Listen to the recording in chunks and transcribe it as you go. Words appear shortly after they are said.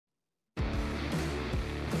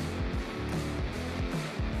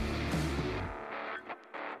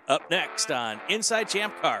Up next on Inside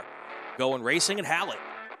ChampCar, going racing at Hallett.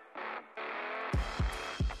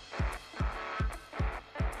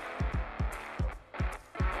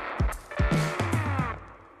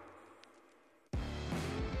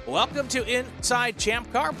 Welcome to Inside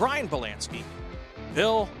ChampCar. Brian Belansky,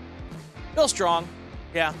 Bill Strong.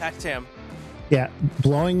 Yeah, that's him. Yeah,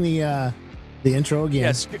 blowing the intro again.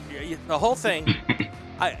 Yes, the whole thing.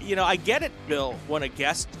 I get it, Bill, when a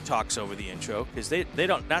guest talks over the intro because they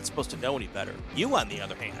not supposed to know any better. You, on the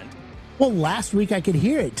other hand. Well, last week I could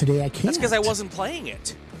hear it. Today I can't. That's because I wasn't playing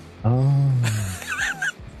it. Oh.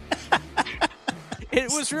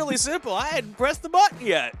 It was really simple. I hadn't pressed the button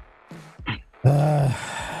yet.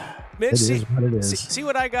 Mitch, see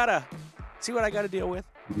what I gotta deal with.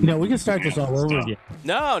 We can start this all over again.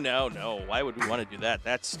 No. Why would we want to do that?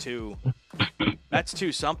 That's too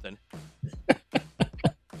something.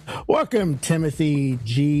 Welcome, Timothy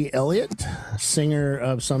G. Elliott, singer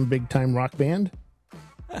of some big-time rock band.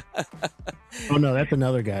 Oh, no, that's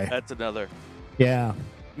another guy. That's another. Yeah.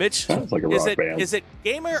 Mitch, sounds like a rock band. Is it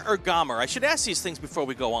Gamer or Gomer? I should ask these things before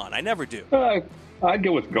we go on. I never do. I'd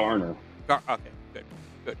go with Garner. Okay,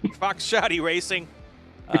 good. Fox Shoddy Racing,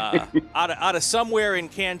 out of somewhere in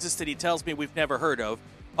Kansas that he tells me we've never heard of.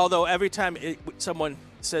 Although every time someone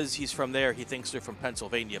says he's from there, he thinks they're from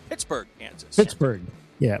Pennsylvania. Pittsburgh, Kansas. Pittsburgh,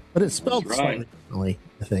 yeah. But it's spelled slightly differently,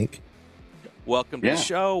 I think. Welcome to the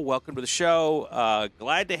show.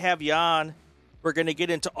 Glad to have you on. We're going to get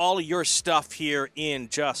into all of your stuff here in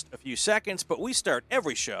just a few seconds, but we start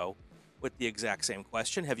every show with the exact same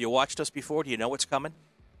question. Have you watched us before? Do you know what's coming?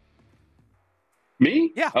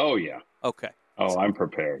 Me? Yeah. Oh, yeah. Okay. Oh, I'm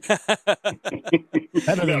prepared. Not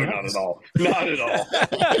at all. Not at all.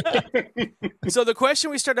 So the question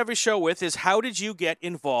we start every show with is, how did you get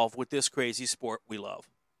involved with this crazy sport we love?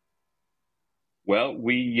 Well,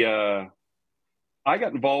 I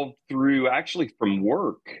got involved from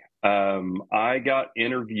work. I got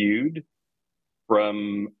interviewed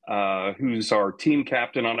from who's our team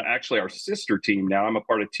captain on our sister team now. I'm a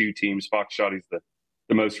part of two teams. Fox Shoddy's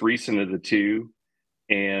the most recent of the two.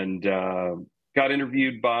 And got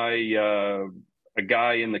interviewed by a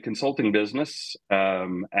guy in the consulting business,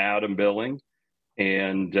 Adam Billing.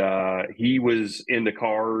 And he was into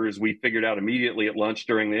cars. We figured out immediately at lunch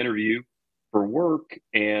during the interview for work,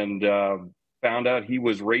 and found out he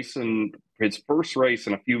was racing his first race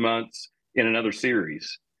in a few months in another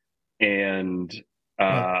series. And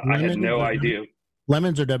I had no idea.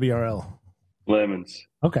 Lemons or WRL? Lemons.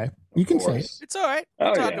 Okay. You can say it. It's all right.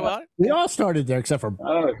 We'll talk about it. We all started there except for...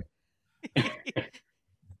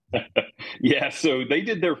 Yeah, so they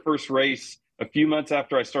did their first race a few months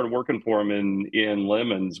after I started working for them in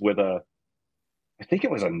Lemons with I think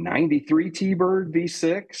it was a 93 T-Bird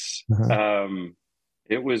V6. Uh-huh.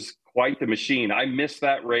 It was quite the machine. I missed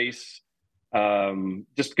that race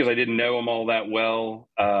just because I didn't know him all that well,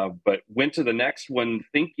 but went to the next one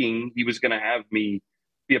thinking he was going to have me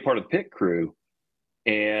be a part of the pit crew.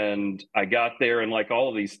 And I got there, and like all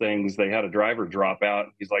of these things, they had a driver drop out.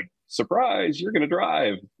 He's like, "Surprise, you're going to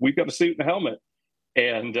drive. We've got a suit and a helmet."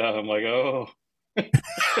 And I'm like, "Oh."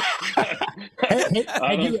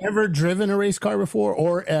 Have you ever driven a race car before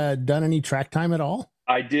or done any track time at all?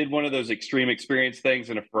 I did one of those extreme experience things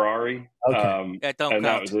in a Ferrari. Okay. That don't count.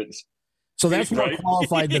 That was it. So that's more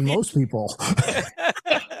qualified than most people.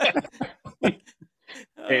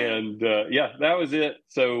 And that was it.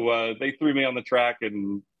 So they threw me on the track,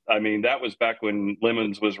 and I mean, that was back when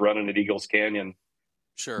Lemons was running at Eagles Canyon,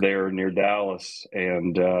 there near Dallas,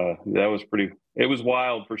 and that was it was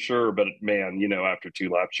wild for sure. But man, after 2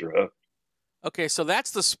 laps, you're hooked. Okay, so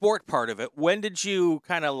that's the sport part of it. When did you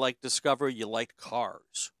kind of discover you liked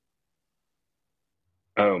cars?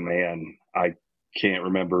 Oh man, I can't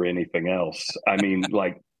remember anything else. I mean,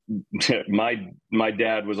 my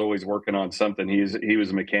dad was always working on something. He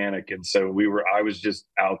was a mechanic, and so I was just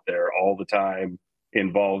out there all the time,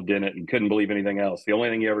 involved in it, and couldn't believe anything else. The only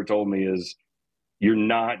thing he ever told me is, you're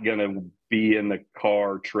not going to be in the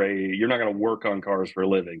car trade. You're not going to work on cars for a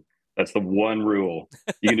living. That's the one rule.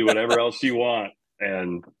 You can do whatever else you want.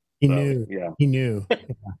 And he knew. Yeah, he knew.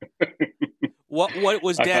 What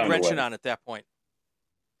was Dad wrenching on at that point?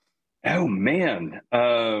 Oh man.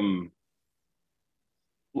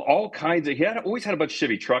 All kinds of, always had a bunch of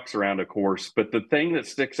Chevy trucks around, of course, but the thing that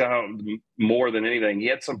sticks out more than anything, he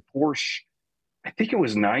had some Porsche, I think it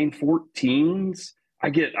was 914s.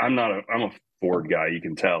 I'm a Ford guy, you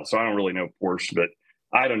can tell. So I don't really know Porsche, but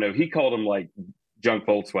I don't know. He called them like junk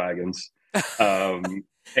Volkswagens. And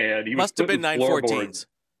he must have been 914s.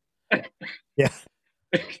 Yeah.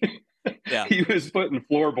 Yeah. He was putting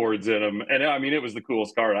floorboards in them. And I mean, it was the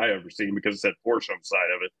coolest car I ever seen because it said Porsche on the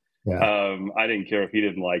side of it. Yeah. I didn't care if he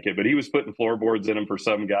didn't like it, but he was putting floorboards in them for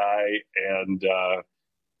some guy. And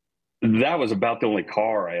that was about the only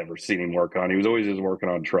car I ever seen him work on. He was always just working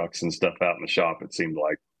on trucks and stuff out in the shop, it seemed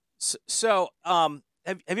like. So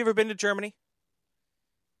have you ever been to Germany?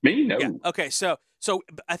 Me? No. Yeah. Okay. So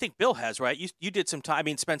I think Bill has, right? You did some time. I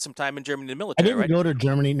mean, spent some time in Germany in the I military, didn't right? go to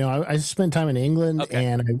Germany. No, I spent time in England,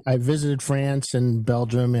 and I visited France and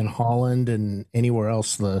Belgium and Holland and anywhere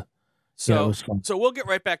else. It was fun. So we'll get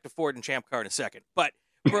right back to Ford and ChampCar in a second. But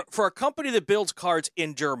for a company that builds cars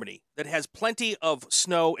in Germany that has plenty of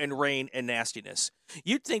snow and rain and nastiness,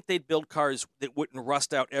 you'd think they'd build cars that wouldn't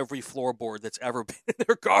rust out every floorboard that's ever been in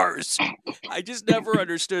their cars. I just never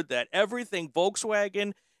understood that. Everything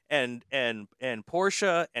Volkswagen and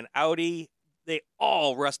Porsche and Audi, they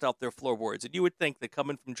all rust out their floorboards. And you would think that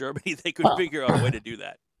coming from Germany, they could figure out a way to do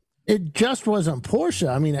that. It just wasn't Porsche.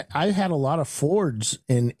 I mean, I had a lot of Fords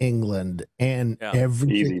in England, and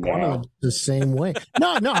every one of them the same way.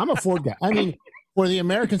 No, I'm a Ford guy. I mean, for the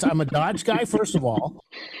Americans, I'm a Dodge guy, first of all.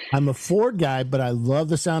 I'm a Ford guy, but I love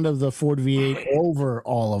the sound of the Ford V8 over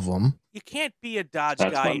all of them. You can't be a Dodge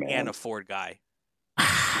guy and a Ford guy.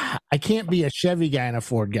 I can't be a Chevy guy and a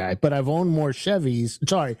Ford guy, but I've owned more Chevys.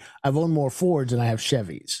 Sorry, I've owned more Fords than I have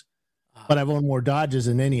Chevys, but I've owned more Dodges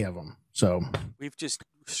than any of them. So we've just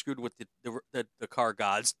screwed with the car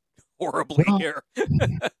gods horribly here.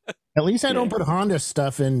 At least I don't put Honda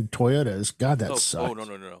stuff in Toyotas. God, that sucks. Oh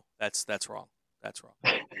no. That's wrong. That's wrong.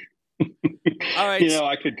 All right.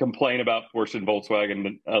 I could complain about Porsche and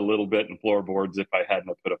Volkswagen a little bit in floorboards if I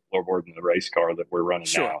hadn't put a floorboard in the race car that we're running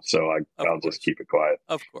now. So I'll just keep it quiet.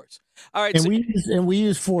 Of course. All right. And we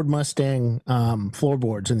use Ford Mustang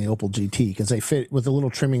floorboards in the Opel GT because they fit with a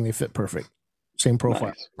little trimming. They fit perfect. Same profile.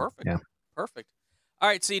 Nice. Perfect. Yeah. Perfect. All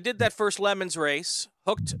right. So you did that first Lemons race,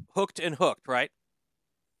 hooked, right?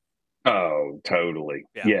 Oh, totally.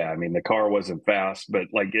 Yeah. I mean, the car wasn't fast, but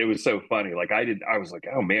like, it was so funny. Like I was like,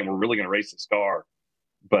 oh man, we're really going to race this car.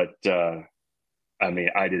 But, I mean,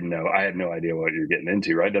 I didn't know. I had no idea what you're getting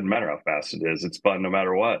into, right? Doesn't matter how fast it is. It's fun no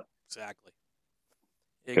matter what. Exactly.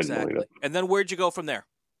 And then where'd you go from there?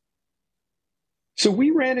 So we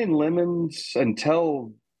ran in Lemons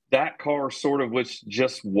until that car sort of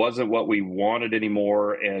just wasn't what we wanted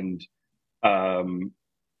anymore. And,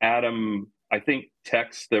 Adam, I think,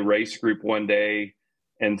 texted the race group one day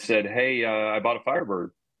and said, hey, I bought a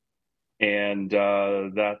Firebird, and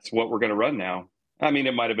that's what we're going to run now. I mean,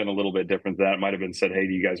 it might have been a little bit different than that. It might have been said, hey,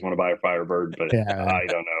 do you guys want to buy a Firebird? But I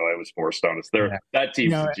don't know. It was forced on us. That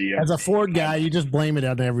team's the GM. As a Ford guy, you just blame it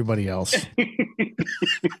on everybody else.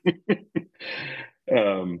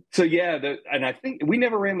 And I think we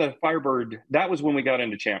never ran the Firebird. That was when we got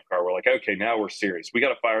into ChampCar. We're like, okay, now we're serious. We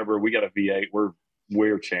got a Firebird. We got a V8.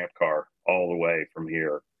 We're ChampCar all the way from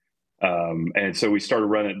here. And so we started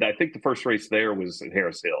running. I think the first race there was at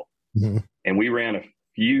Harris Hill, and we ran a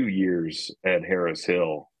few years at Harris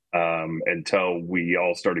Hill until we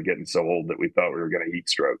all started getting so old that we thought we were going to heat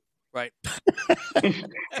stroke. Right.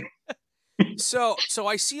 So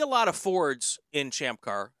I see a lot of Fords in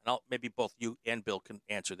ChampCar, and maybe both you and Bill can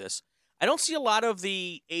answer this. I don't see a lot of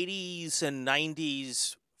the 80s and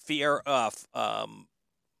 90s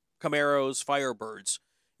Camaros, Firebirds.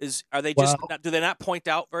 Are they just do they not point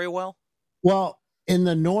out very well? Well, in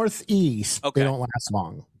the Northeast, they don't last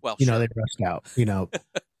long. Well, they rust out.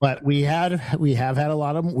 But we have had a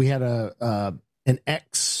lot of them. We had an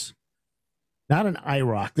X, not an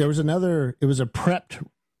IROC. There was another. It was a prepped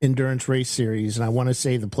endurance race series, and I want to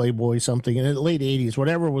say the Playboy something in the late 80s,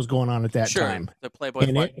 whatever was going on at that time. The Playboy.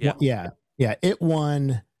 And it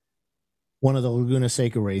won one of the Laguna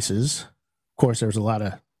Seca races. Of course, there's a lot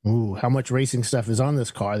of how much racing stuff is on this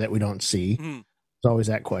car that we don't see. There's always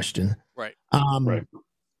that question. Right. Right.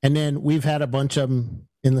 And then we've had a bunch of them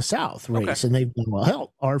in the South race, and they've done well.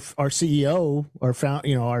 Hell, our CEO,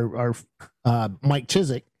 our Mike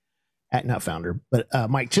Chiswick, not founder, but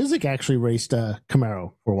Mike Chiswick actually raced a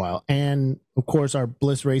Camaro for a while. And of course, our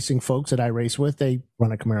Bliss Racing folks that I race with, they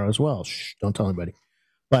run a Camaro as well. Shh, don't tell anybody.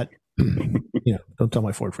 But don't tell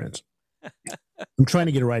my Ford friends. I'm trying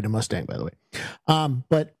to get a ride in a Mustang, by the way.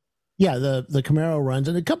 But yeah, the Camaro runs,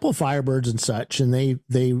 and a couple of Firebirds and such, and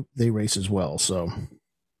they race as well. So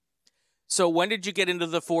when did you get into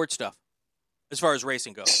the Ford stuff, as far as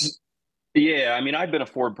racing goes? Yeah, I mean, I've been a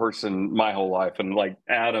Ford person my whole life, and like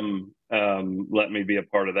Adam let me be a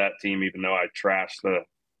part of that team, even though I trashed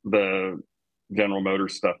the General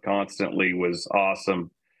Motors stuff constantly. Was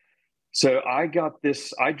awesome. So I drug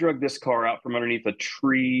this car out from underneath a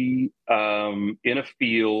tree in a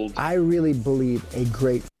field. I really believe a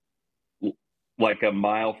great like a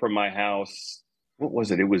mile from my house. What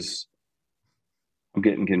was it? I'm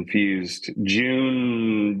getting confused.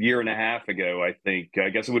 June, year and a half ago, I think. I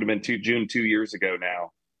guess it would have been June 2 years ago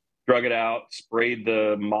now. Drug it out, sprayed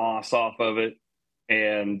the moss off of it,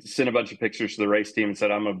 and sent a bunch of pictures to the race team and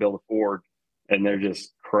said, I'm going to build a Ford. And they're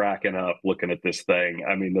just cracking up looking at this thing.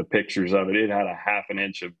 I mean, the pictures of it, it had a half an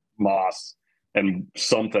inch of moss and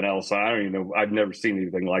something else. I don't even know. I've never seen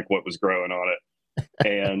anything like what was growing on it.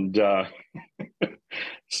 And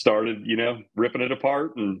started, ripping it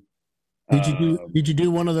apart. And did you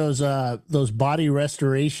do one of those body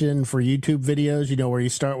restoration for YouTube videos, where you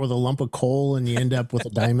start with a lump of coal and you end up with a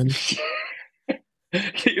diamond?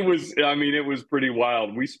 It was pretty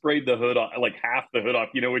wild. We sprayed the hood off, like half the hood off.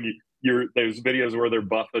 When those videos where they're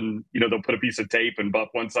buffing, they'll put a piece of tape and buff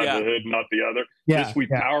one side of the hood, not the other. Yeah, we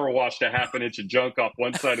power washed a half an inch of junk off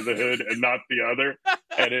one side of the hood and not the other.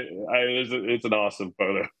 And it's an awesome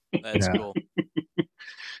photo. That's cool.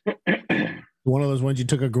 One of those ones you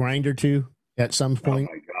took a grinder to at some point.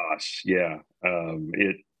 Oh my gosh, yeah.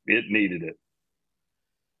 It needed it.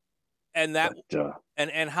 And that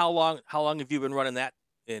and how long have you been running that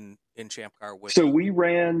in ChampCar with? So we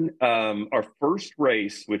ran our first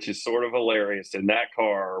race, which is sort of hilarious. And that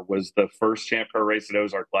car was the first ChampCar race at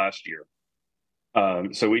Ozark last year.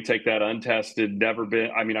 So we take that untested, never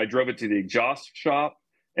been. I mean, I drove it to the exhaust shop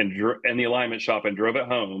and the alignment shop and drove it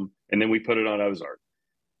home, and then we put it on Ozark,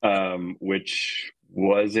 which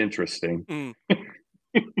was interesting.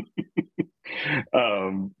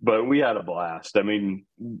 But we had a blast. I mean,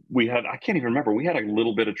 I can't even remember. We had a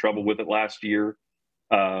little bit of trouble with it last year.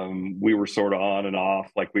 We were sort of on and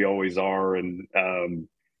off like we always are, and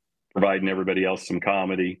providing everybody else some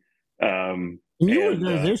comedy. You were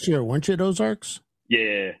there this year, weren't you, at Ozarks?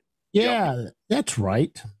 Yeah. Yeah, that's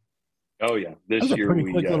right. Oh, yeah. This year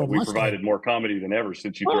we provided more comedy than ever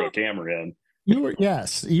since you threw a camera in. You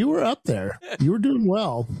were up there. You were doing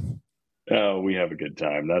well. Oh, we have a good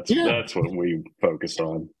time. That's what we focus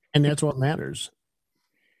on. And that's what matters.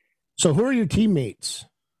 So who are your teammates?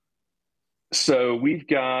 So we've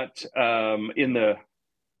got in the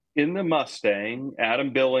Mustang,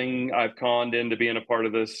 Adam Billing, I've conned into being a part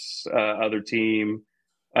of this other team.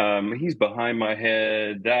 He's behind my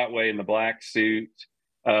head that way in the black suit.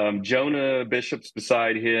 Jonah Bishop's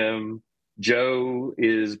beside him. Joe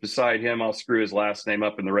is beside him. I'll screw his last name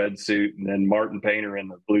up in the red suit, and then Martin Painter in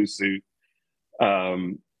the blue suit.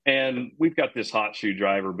 And we've got this hot shoe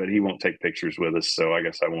driver, but he won't take pictures with us, so I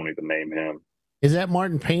guess I won't even name him. Is that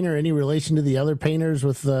Martin Painter any relation to the other painters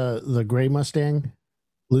with the gray Mustang,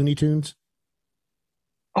 Looney Tunes?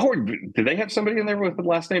 Oh, do they have somebody in there with the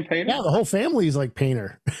last name Painter? Yeah, the whole family is like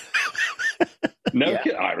Painter. No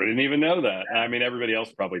kidding. I didn't even know that. I mean, everybody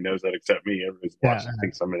else probably knows that except me. Everybody's watching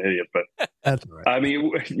thinks I'm an idiot. But that's right. I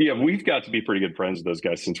mean, yeah, we've got to be pretty good friends with those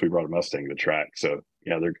guys since we brought a Mustang to the track. So,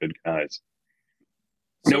 yeah, they're good guys.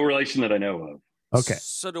 No relation that I know of. Okay.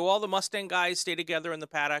 So do all the Mustang guys stay together in the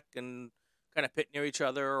paddock and kind of pit near each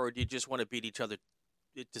other, or do you just want to beat each other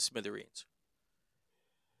to smithereens?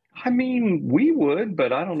 I mean, we would,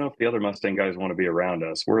 but I don't know if the other Mustang guys want to be around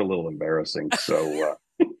us. We're a little embarrassing. So,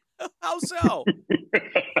 how so?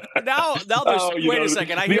 now there's wait a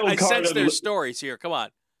second. I sense there's stories here. Come on.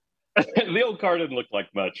 The old car didn't look like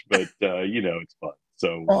much, but it's fun.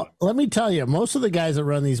 So, well, let me tell you, most of the guys that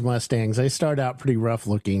run these Mustangs, they start out pretty rough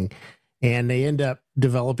looking, and they end up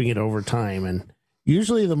developing it over time. And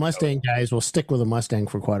usually, the Mustang guys will stick with a Mustang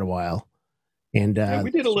for quite a while. And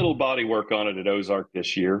we did a little body work on it at Ozark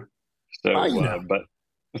this year. So, but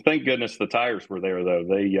thank goodness the tires were there, though.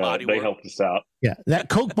 They helped us out. Yeah, that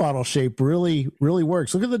Coke bottle shape really, really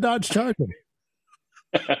works. Look at the Dodge Charger,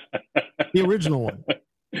 the original one,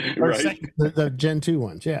 right? The Gen 2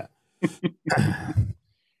 ones. Yeah.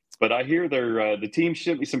 But I hear the team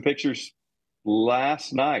sent me some pictures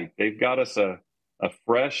last night. They've got us a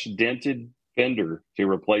fresh dented fender to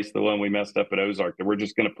replace the one we messed up at Ozark that we're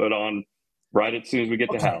just going to put on right as soon as we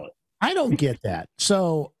get to Hallett. I don't get that.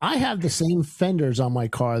 So I have the same fenders on my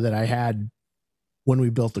car that I had when we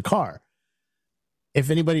built the car. If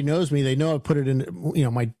anybody knows me, they know I put it in,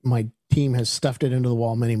 my team has stuffed it into the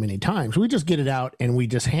wall many, many times. We just get it out and we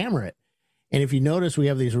just hammer it. And if you notice, we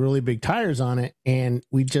have these really big tires on it, and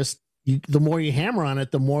the more you hammer on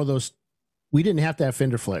it, the more we didn't have to have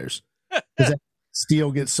fender flares because that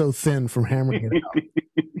steel gets so thin from hammering it out.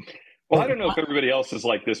 Well, I don't know if everybody else is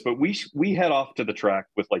like this, but we head off to the track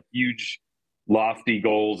with like huge, lofty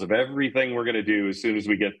goals of everything we're going to do as soon as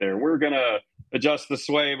we get there. We're going to adjust the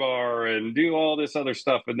sway bar and do all this other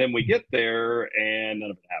stuff, and then we get there and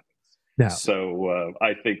none of it happens. No. So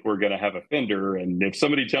I think we're going to have a fender, and if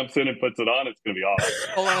somebody jumps in and puts it on, it's going to be awesome.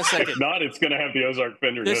 Hold on a second. If not, it's going to have the Ozark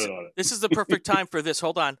fender hood on it. This is the perfect time for this.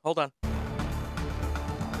 Hold on.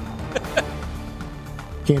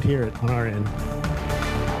 Can't hear it on our end.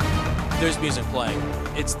 There's music playing.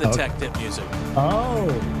 It's the tech tip music. Oh.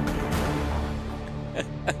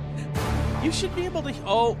 You should be able to.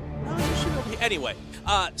 Oh, no, you should be able to. Anyway,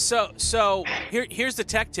 so here's the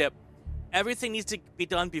tech tip. Everything needs to be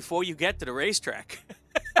done before you get to the racetrack.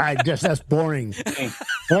 That's boring.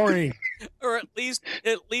 Boring. Or at least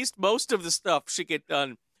most of the stuff should get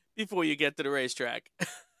done before you get to the racetrack.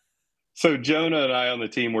 So Jonah and I on the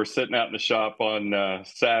team were sitting out in the shop on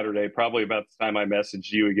Saturday, probably about the time I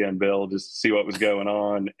messaged you again, Bill, just to see what was going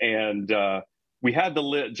on. And we had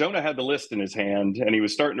Jonah had the list in his hand, and he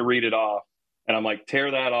was starting to read it off. And I'm like,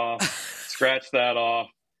 tear that off, scratch that off.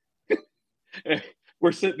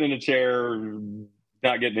 We're sitting in a chair,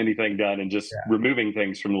 not getting anything done, and just removing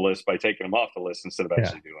things from the list by taking them off the list instead of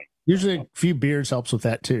actually doing it. Usually a few beers helps with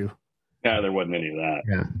that too. No, there wasn't any of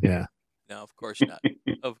that. Yeah. No, of course not.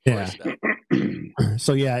 Of course not.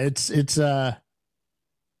 So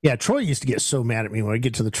Troy used to get so mad at me when I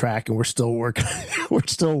get to the track and we're still working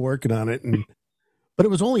on it. But it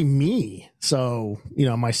was only me. So,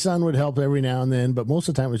 my son would help every now and then, but most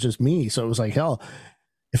of the time it was just me. So it was like, hell,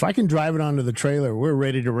 if I can drive it onto the trailer, we're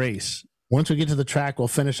ready to race. Once we get to the track, we'll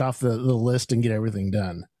finish off the list and get everything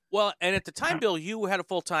done. Well, and at the time, Bill, you had a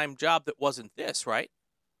full-time job that wasn't this, right?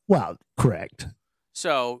 Well, correct.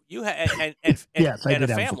 So you had and yes, and a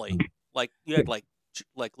family. Like you had like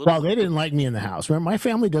little. Well, they didn't like me in the house. Remember, my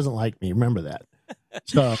family doesn't like me. Remember that.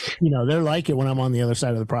 So they like it when I'm on the other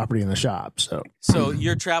side of the property in the shop. So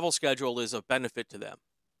your travel schedule is a benefit to them.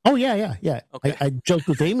 Oh yeah. Okay. I joked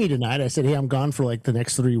with Amy tonight. I said, "Hey, I'm gone for like the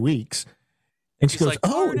next 3 weeks," and she goes, like,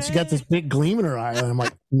 "Oh," and she got this big gleam in her eye. And I'm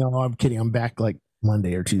like, "No, I'm kidding. I'm back like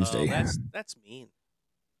Monday or Tuesday." Oh, that's mean.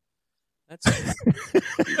 That's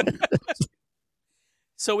mean.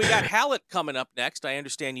 So we got Hallett coming up next. I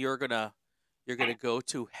understand you're gonna go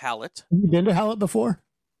to Hallett. Have you been to Hallett before?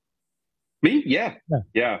 Me? Yeah.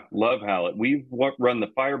 Love Hallett. We've run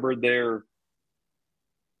the Firebird there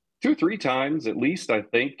 2 or 3 times at least, I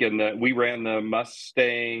think, and we ran the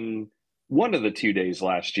Mustang one of the 2 days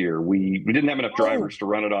last year. We didn't have enough drivers to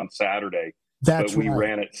run it on Saturday, but we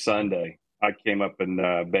ran it Sunday. I came up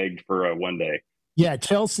and begged for one day. Yeah,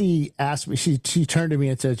 Chelsea asked me. She turned to me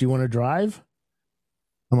and said, "Do you want to drive?"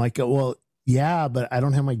 I'm like, "Well, yeah, but I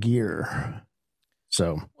don't have my gear."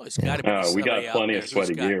 So it's gotta be we got plenty of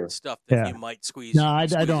sweaty gear stuff that you might squeeze. No, I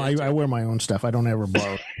don't. I wear my own stuff. I don't ever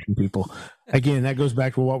borrow from people. Again, that goes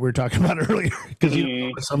back to what we were talking about earlier, because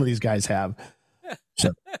some of these guys have.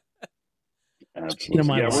 So,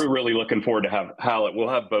 absolutely. We're really looking forward to have Hallett. We'll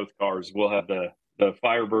have both cars. We'll have the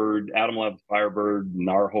Firebird. Adam will have the Firebird, and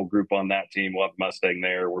our whole group on that team. We'll have Mustang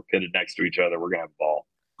there. We're pitted next to each other. We're gonna have a ball.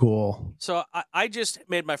 Cool. So I just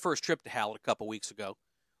made my first trip to Hallett a couple weeks ago.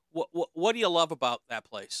 What do you love about that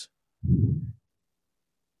place?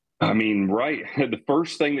 I mean, the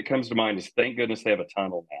first thing that comes to mind is thank goodness they have a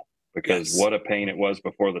tunnel now, because what a pain it was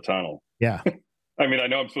before the tunnel. Yeah. I mean, I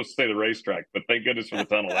know I'm supposed to say the racetrack, but thank goodness for the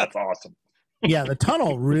tunnel. That's awesome. Yeah, the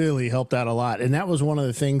tunnel really helped out a lot. And that was one of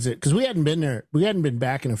the things that, because we hadn't been there, we hadn't been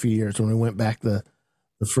back in a few years when we went back the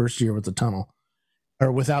first year with the tunnel,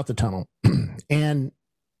 or without the tunnel. And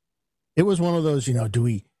it was one of those,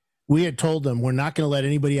 we had told them we're not going to let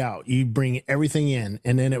anybody out. You bring everything in.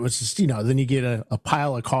 And then it was just, then you get a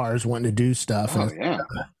pile of cars wanting to do stuff. Oh, and yeah.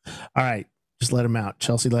 All right, just let them out.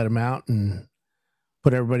 Chelsea let them out and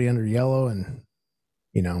put everybody under yellow. And,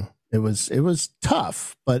 it was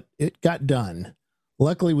tough, but it got done.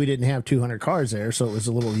 Luckily, we didn't have 200 cars there, so it was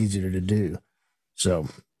a little easier to do. So,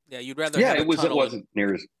 yeah, you'd rather have a tunnel. It wasn't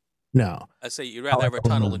near as. No. I say you'd rather have a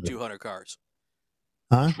tunnel than 200 cars.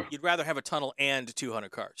 Huh? You'd rather have a tunnel and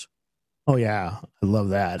 200 cars. Oh, yeah. I love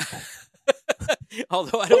that.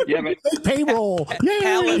 Although I don't. Yeah, payroll.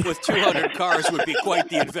 Hallett with 200 cars would be quite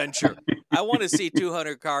the adventure. I want to see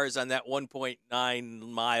 200 cars on that 1.9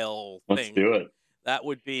 mile thing. Let's do it. That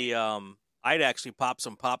would be. I'd actually pop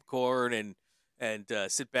some popcorn and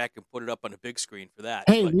sit back and put it up on a big screen for that.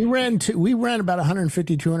 Hey, we ran about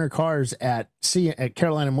 150, 200 cars at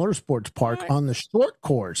Carolina Motorsports Park on the short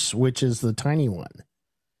course, which is the tiny one.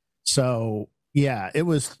 So yeah, it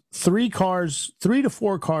was 3 to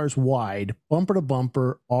 4 cars wide, bumper to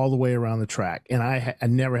bumper, all the way around the track. And I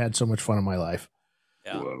never had so much fun in my life.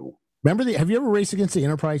 Yeah. Whoa. Remember have you ever raced against the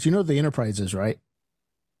Enterprise? You know what the Enterprise is, right?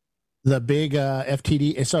 The big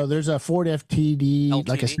FTD. So there's a Ford FTD, LTD?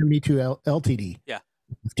 Like a 72 LTD. Yeah.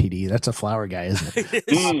 FTD. That's a flower guy, isn't it? It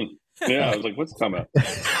is. Yeah, I was like, what's coming?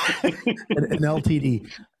 An LTD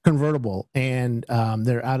convertible, and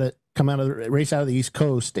they're race out of the East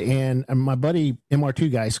Coast, and my buddy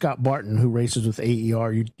MR2 guy Scott Barton, who races with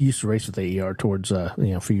AER, used to race with AER towards a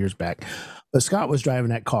few years back, but Scott was driving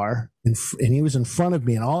that car, and he was in front of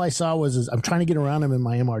me, and all I saw was I'm trying to get around him in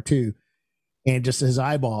my MR2, and just his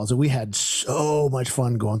eyeballs, and we had so much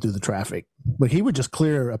fun going through the traffic, but he would just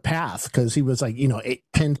clear a path because he was like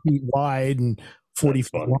 10 feet wide and 40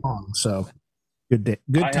 feet long, so. Good day.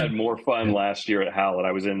 I had more fun last year at Hallett.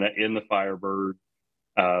 I was in the Firebird.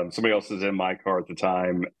 Somebody else was in my car at the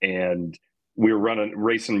time, and we were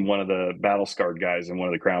racing one of the battle scarred guys in one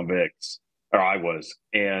of the Crown Vics, or I was,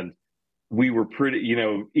 and we were pretty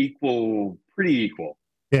equal,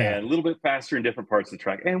 and a little bit faster in different parts of the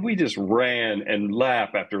track, and we just ran and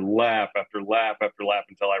lap after lap after lap after lap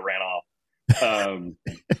until I ran off.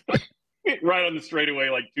 Right on the straightaway,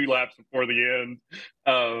 like 2 laps before the end.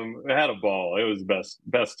 I had a ball. It was the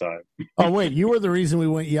best time. Oh, wait, you were the reason we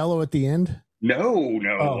went yellow at the end? No.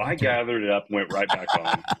 Oh, I gathered it up and went right back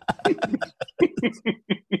on.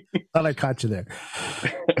 Thought I caught you there.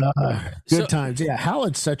 Good times. Yeah,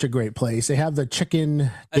 Hallett's such a great place. They have the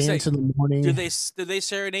chicken dance in the morning. Do they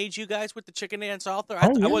serenade you guys with the chicken dance also? I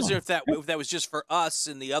wasn't if that was just for us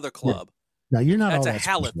in the other club. No, you're not. That's a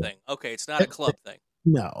Hallett thing. Okay, it's not a club thing.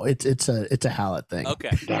 No, it's a Hallett thing. Okay.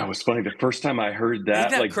 That was funny. The first time I heard that,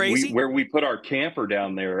 Isn't that like crazy? where we put our camper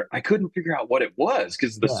down there, I couldn't figure out what it was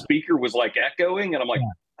because the speaker was like echoing, and I'm like,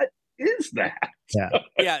 what is that? Yeah.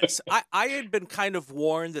 Yes. I had been kind of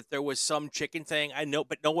warned that there was some chicken thing. I know,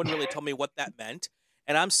 but no one really told me what that meant.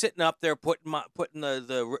 And I'm sitting up there putting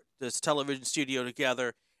this television studio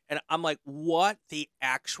together, and I'm like, what the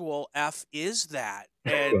actual F is that?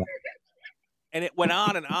 And it went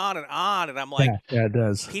on and on and on, and I'm like, yeah, it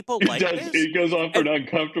does. People like this. It goes on for an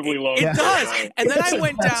uncomfortably long time. It does. And then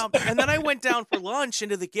I went down for lunch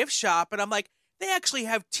into the gift shop, and I'm like, they actually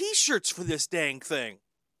have T-shirts for this dang thing.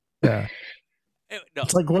 Yeah. No.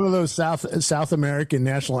 It's like one of those South American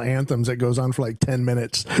national anthems that goes on for like 10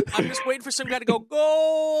 minutes. I'm just waiting for some guy to go,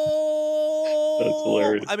 goal. That's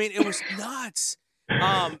hilarious. I mean, it was nuts.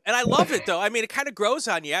 And I love it, though. I mean, it kind of grows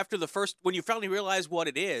on you after when you finally realize what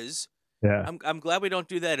it is. Yeah, I'm glad we don't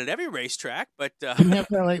do that at every racetrack, but they have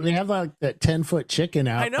that 10-foot chicken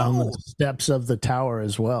out on the steps of the tower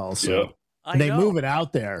as well. So they move it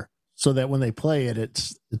out there so that when they play it,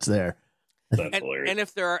 it's there. That's hilarious. And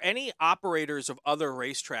if there are any operators of other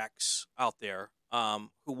racetracks out there who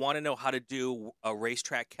want to know how to do a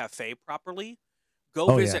racetrack cafe properly,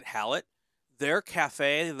 go visit Hallett. Their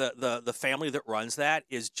cafe, the family that runs that,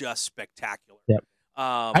 is just spectacular. Yep.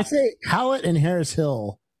 I say Hallett and Harris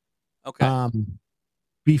Hill. Okay.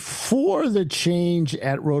 Before the change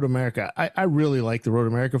at Road America, I really like the Road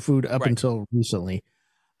America food up until recently.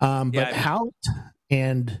 But Hallett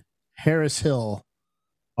and Harris Hill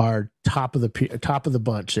are top of the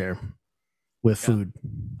bunch there with food.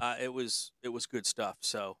 It was good stuff.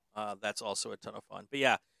 So that's also a ton of fun. But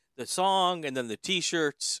yeah, the song and then the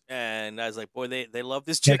T-shirts, and I was like, boy, they love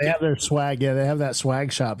this chicken. Yeah, they have their swag. Yeah, they have that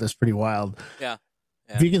swag shop that's pretty wild. Yeah.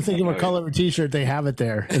 If you can think of a color of a T-shirt, they have it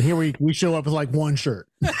there. And here we show up with like one shirt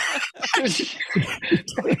in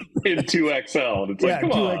 2XL. It's like,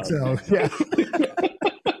 come 2XL.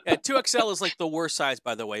 Yeah, 2XL is like the worst size,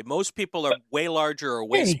 by the way. Most people are way larger or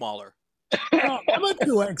way smaller. I'm a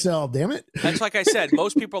 2XL, damn it. That's like I said.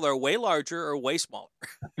 Most people are way larger or way smaller.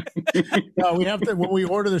 No, we have to, when we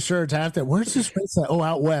order the shirts, I have to, where's this place at? Oh,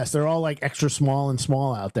 out west. They're all like extra small and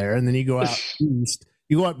small out there. And then you go out east.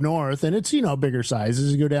 You go up north, and it's, bigger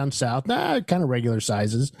sizes. You go down south, kind of regular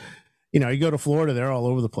sizes. You go to Florida, they're all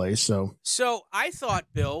over the place. So I thought,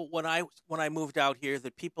 Bill, when I moved out here,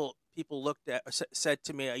 that people said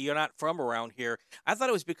to me, "You're not from around here." I thought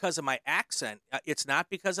it was because of my accent. It's not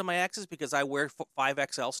because of my accent. It's because I wear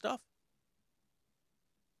 5XL stuff.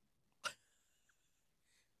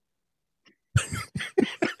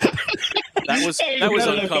 That was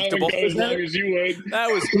uncomfortable. As long as you would.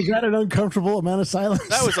 Was that an uncomfortable amount of silence?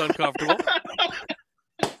 That was uncomfortable.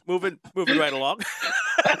 moving right along.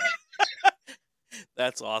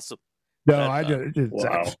 That's awesome. No, I did.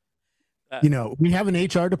 Wow. We have an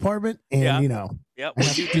HR department, and Well,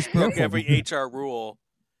 you just broke every HR rule.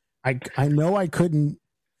 I know I couldn't.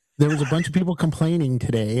 There was a bunch of people complaining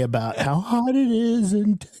today about how hot it is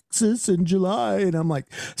in Texas in July. And I'm like,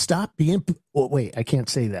 stop being, wait, I can't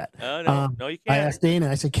say that. No, you can't. I asked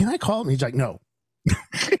Dana, I said, can I call him? He's like, no.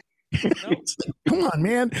 Come on,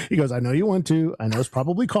 man. He goes, I know you want to. I know it's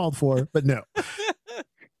probably called for, but no.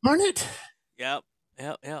 Darn it. Yep.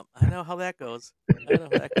 I know how that goes.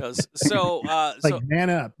 So,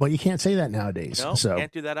 man up. But you can't say that nowadays. No, so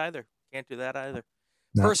can't do that either. Can't do that either.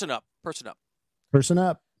 No. Person up.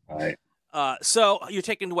 All right. So you're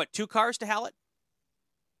taking, what, 2 cars to Hallett?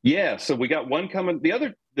 Yeah, so we got one coming.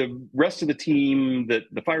 The rest of the team,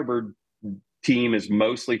 the Firebird team, is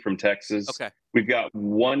mostly from Texas. Okay. We've got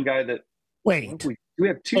one guy that. Wait. We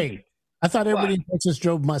have 2. Wait. I thought everybody in Texas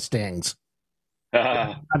drove Mustangs.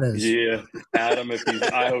 Yeah, Adam.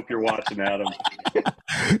 I hope you're watching, Adam.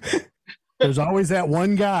 There's always that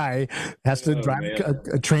one guy has to drive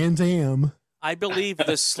a Trans Am. I believe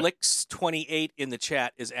the Slicks 28 in the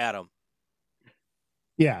chat is Adam.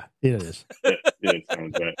 Yeah, it is. It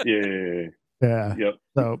sounds right. Yeah.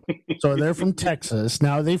 Yep. So they're from Texas.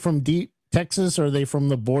 Now, are they from deep Texas, or are they from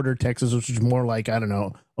the border Texas, which is more like, I don't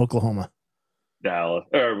know, Oklahoma? Dallas,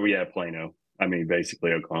 or Plano. I mean,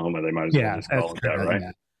 basically Oklahoma. They might as well just call it that, right?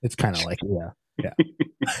 Yeah. It's kind of like, yeah.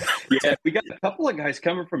 Yeah, we got a couple of guys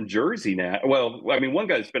coming from Jersey now. Well, I mean, one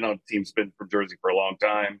guy's been on the team's been from Jersey for a long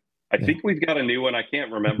time. I think we've got a new one. I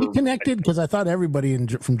can't remember. Connected, because I thought everybody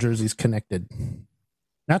from Jersey's connected.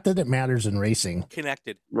 Not that it matters in racing.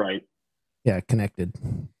 Connected. Right. Yeah, connected.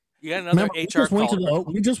 You got another HR call.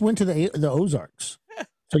 We just went to the Ozarks.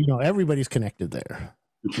 So, everybody's connected there.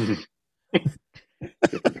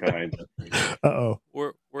 Different kind. Uh-oh.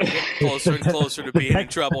 We're getting closer and closer to being in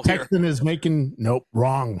trouble here. Texan is making,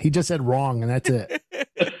 wrong. He just said wrong, and that's it.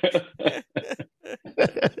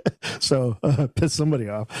 So, piss somebody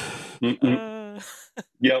off.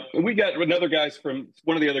 Yep. We got one of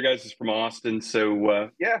the other guys is from Austin. So,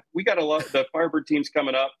 we got a lot. The Firebird team's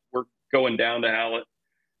coming up. We're going down to Hallett.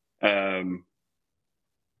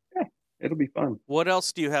 It'll be fun. What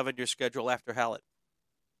else do you have in your schedule after Hallett?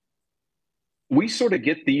 We sort of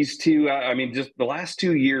get these two. I mean, just the last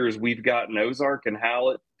 2 years, we've gotten Ozark and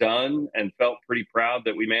Hallett done and felt pretty proud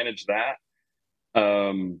that we managed that.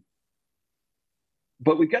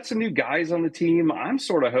 But we've got some new guys on the team. I'm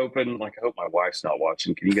sort of hoping, I hope my wife's not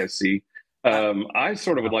watching. Can you guys see? I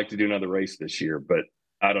sort of would like to do another race this year, but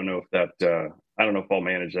I don't know if I'll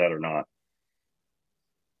manage that or not.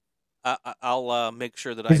 I'll make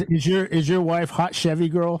sure that Is your wife hot Chevy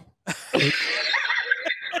girl?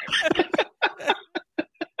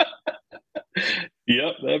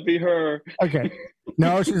 Yep, that'd be her. Okay.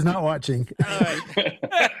 No, she's not watching. All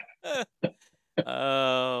right.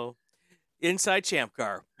 Oh, inside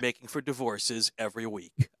ChampCar, making for divorces every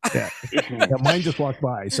week. Yeah, mine just walked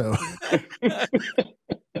by. So,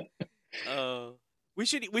 we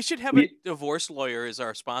should have a divorce lawyer as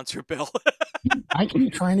our sponsor, Bill. I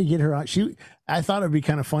keep trying to get her on. I thought it'd be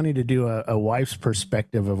kind of funny to do a wife's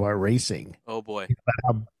perspective of our racing. Oh boy,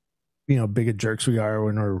 about how big of jerks we are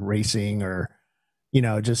when we're racing, or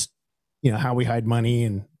just how we hide money,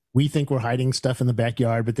 and we think we're hiding stuff in the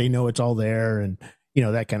backyard, but they know it's all there, and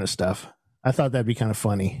that kind of stuff. I thought that'd be kind of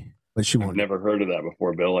funny, but she won't. I've never heard of that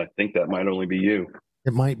before, Bill. I think that might only be you.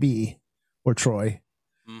 It might be, or Troy.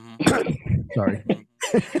 Mm-hmm. Sorry.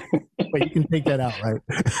 But you can take that out, right?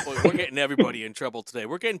 Well, we're getting everybody in trouble today.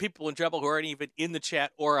 We're getting people in trouble who aren't even in the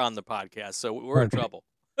chat or on the podcast, so we're in trouble.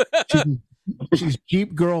 She's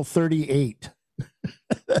Jeep Girl 38.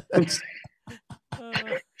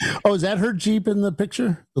 Oh, is that her Jeep in the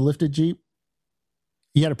picture? The lifted Jeep?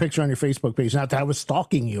 You had a picture on your Facebook page. Not that I was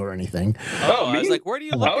stalking you or anything. I was like, where do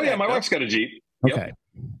you look? Oh, yeah, my wife's got a Jeep. Okay. Yep.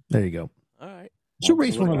 There you go. All right. She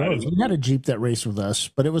raced one of those. We had a Jeep that raced with us,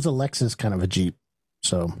 but it was a Lexus kind of a Jeep.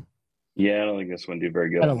 So, yeah, I don't think this one did very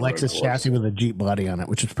good. Had a Lexus chassis with a Jeep body on it,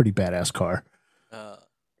 which is a pretty badass car.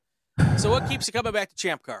 So what keeps you coming back to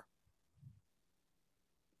ChampCar?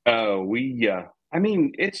 I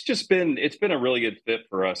mean, it's been a really good fit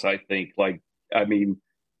for us, I think.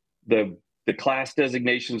 The class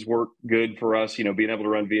designations work good for us, being able to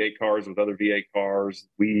run V8 cars with other V8 cars.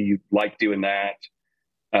 We like doing that.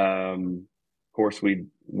 Of course,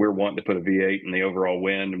 we're wanting to put a V8 in the overall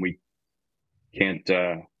win, and we can't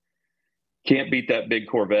beat that big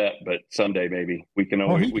Corvette, but someday maybe we can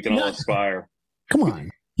all aspire. Come on.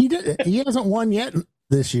 He hasn't won yet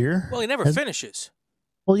this year. Well, he never finishes.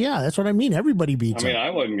 Well, yeah, that's what I mean. Everybody beats him. I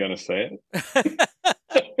wasn't going to say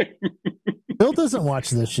it. Bill doesn't watch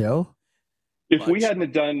this show. If we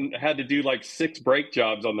hadn't had to do like 6 brake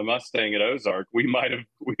jobs on the Mustang at Ozark, we might have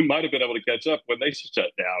been able to catch up when they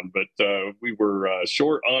shut down. But we were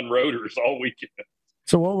short on rotors all weekend.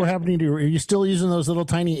 So what we're happening to? Are you still using those little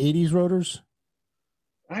tiny 80s rotors?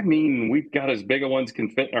 I mean, we've got as big a ones can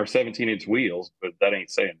fit in our 17-inch wheels, but that ain't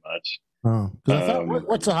saying much. Oh, I thought,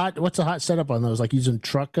 what's a hot setup on those? Like using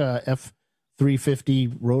truck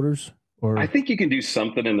F350 rotors? Or I think you can do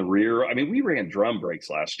something in the rear. I mean, we ran drum brakes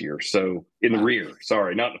last year, so in the rear.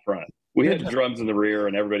 Sorry, not in the front. We had drums in the rear,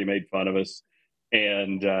 and everybody made fun of us.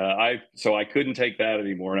 And I couldn't take that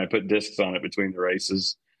anymore, and I put discs on it between the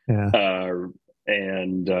races. Yeah.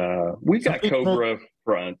 We've got Cobra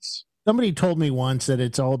fronts. Somebody told me once that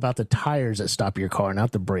it's all about the tires that stop your car,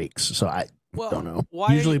 not the brakes. So I don't know.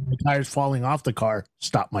 Usually the tires falling off the car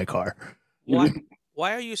stop my car.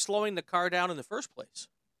 Why are you slowing the car down in the first place?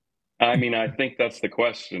 I mean, I think that's the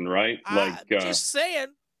question, right? Just saying.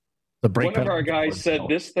 One of our guys said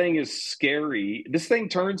this thing is scary. This thing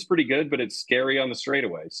turns pretty good, but it's scary on the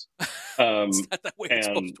straightaways. It's not that way it's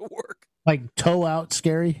supposed to work. Like toe out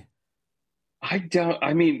scary?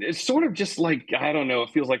 I mean, it's sort of just like, I don't know. It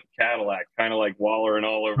feels like a Cadillac, kind of like wallering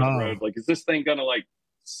all over the road. Like, is this thing going to like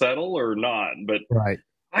settle or not? But right.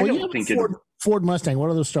 I don't think Ford Mustang, what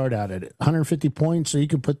do those start out at? 150 points. So you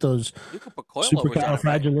could put those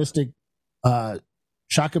supercalifragilistic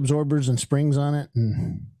shock absorbers and springs on it.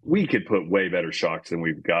 And we could put way better shocks than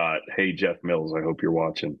we've got. Hey, Jeff Mills, I hope you're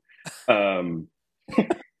watching.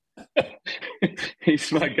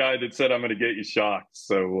 He's my guy that said, I'm going to get you shocked.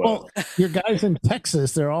 So, your guys in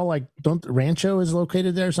Texas, they're all like, Rancho is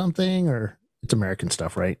located there or something, or it's American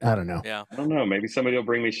stuff, right? I don't know. Yeah. I don't know. Maybe somebody will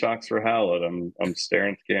bring me shocks for Hallett. I'm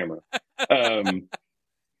staring at the camera.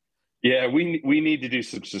 Yeah, we need to do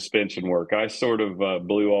some suspension work. I sort of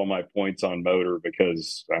blew all my points on motor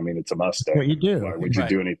because, I mean, it's a Mustang. What you do. Why would you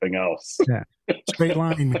do anything else? Yeah. Straight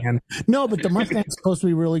line, man. No, but the Mustang's supposed to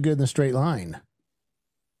be really good in the straight line.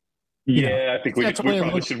 I think we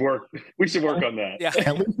probably should work. We should work on that. Yeah.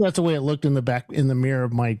 At least that's the way it looked in the mirror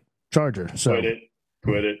of my Charger. So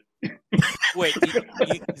quit it. Wait,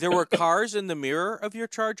 there were cars in the mirror of your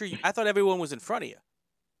Charger? I thought everyone was in front of you.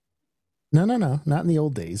 No, not in the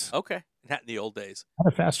old days. Okay, not in the old days. I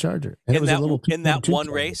had a fast Charger, and in it was that, a little in that one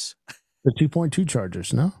Charger. race. The 2.2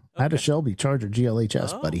 Chargers. No, I had a Shelby Charger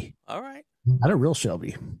GLHS, buddy. All right, I had a real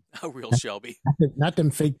Shelby. A real Shelby, not them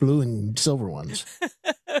fake blue and silver ones.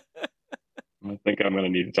 I think I'm going to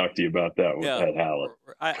need to talk to you about that one at Hallett.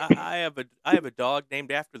 I have a dog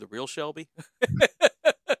named after the real Shelby.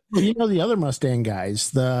 Well, you know the other Mustang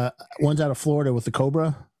guys, the ones out of Florida with the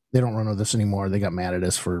Cobra. They don't run with us anymore. They got mad at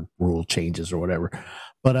us for rule changes or whatever.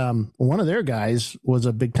 But one of their guys was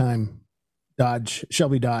a big time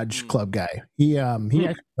Shelby Dodge club guy. He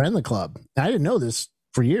actually ran the club. I didn't know this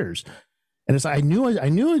for years, and it's I knew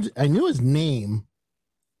his name,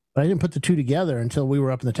 but I didn't put the two together until we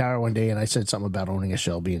were up in the tower one day, and I said something about owning a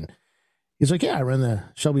Shelby, and he's like, "Yeah, I run the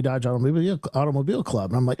Shelby Dodge Automobile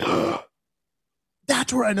Club," and I'm like, oh,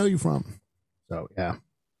 "That's where I know you from." So yeah.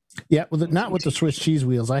 Yeah, not with the Swiss cheese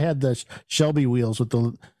wheels. I had the Shelby wheels with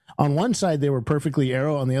on one side they were perfectly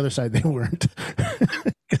aero, on the other side they weren't.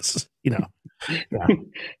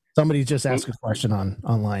 Somebody just asked a question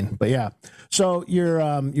online, but yeah. So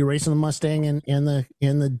you're racing the Mustang and that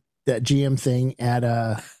GM thing at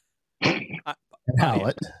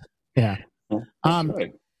Hallett. Yeah.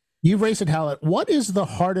 Right. You race at Hallett. What is the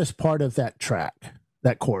hardest part of that track,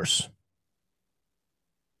 that course?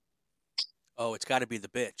 Oh, it's got to be the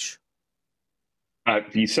bitch.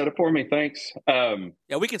 You said it for me. Thanks.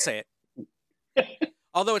 Yeah, we can say it.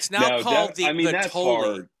 Although it's now called the that's Tolly.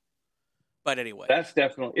 hard. But anyway, that's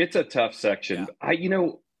definitely, it's a tough section. Yeah.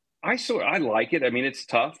 I like it. I mean, it's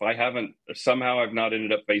tough. I've not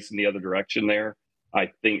ended up facing the other direction there.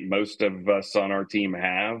 I think most of us on our team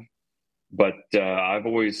have, but I've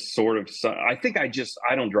always sort of, I think I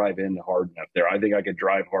don't drive in hard enough there. I think I could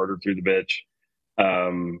drive harder through the bitch.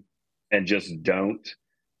 And just don't.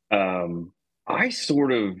 I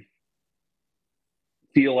sort of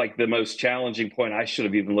feel like the most challenging point, I should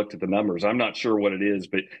have even looked at the numbers. I'm not sure what it is,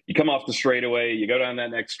 but you come off the straightaway, you go down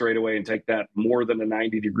that next straightaway and take that more than a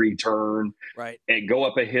 90-degree turn, right, and go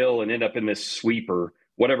up a hill and end up in this sweeper,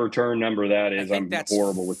 whatever turn number that is. I'm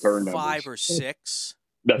horrible with turn numbers. 5 or 6.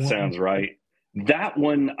 That sounds right. That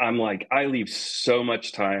one, I'm like, I leave so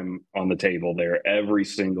much time on the table there every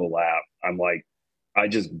single lap. I'm like, I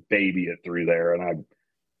just baby it through there, and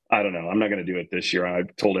I don't know. I'm not going to do it this year. I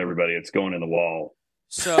told everybody it's going in the wall.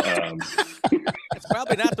 So it's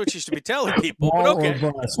probably not what you should be telling people. Wall but okay.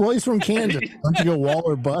 Or bust. Well, he's from Kansas. Don't you go wall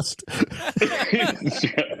or bust?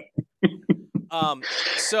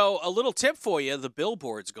 So a little tip for you: the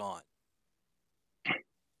billboard's gone.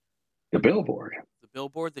 The billboard. The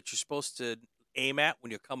billboard that you're supposed to aim at when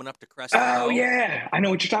you're coming up to Crest. Oh yeah, I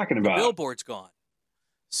know what you're talking about. The billboard's gone.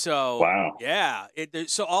 So wow, yeah.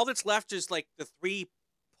 So all that's left is like the 3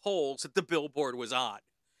 poles that the billboard was on.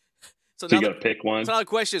 So you got to pick one. So now the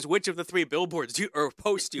question is, which of the 3 billboards or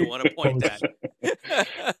posts do you want to point at?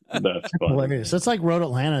 That's hilarious. It's like Road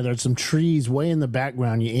Atlanta. There's some trees way in the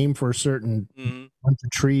background. You aim for a certain bunch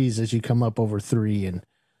of trees as you come up over 3, and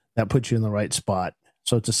that puts you in the right spot.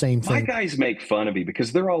 So it's the same thing. My guys make fun of me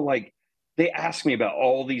because they're all like, they ask me about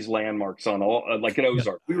all these landmarks on all, like at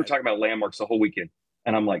Ozark. We were talking about landmarks the whole weekend.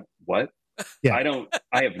 And I'm like, what? Yeah.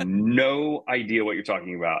 I have no idea what you're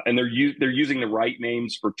talking about. And they're using the right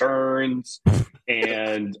names for turns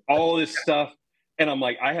and all this stuff. And I'm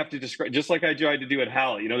like, I have to describe, just like I tried to do at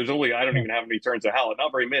Hallett. There's only, I don't even have any turns at Hallett,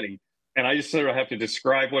 not very many. And I just sort of have to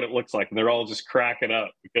describe what it looks like. And they're all just cracking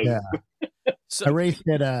up because I raced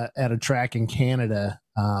at a track in Canada,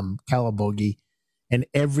 Calabogie, and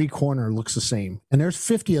every corner looks the same. And there's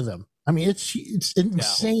 50 of them. I mean, it's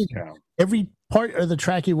insane. Yeah. Every part of the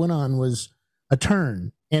track you went on was a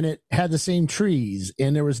turn, and it had the same trees,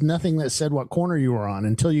 and there was nothing that said what corner you were on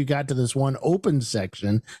until you got to this one open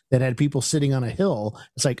section that had people sitting on a hill.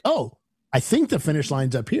 It's like, oh, I think the finish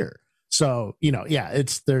line's up here. So,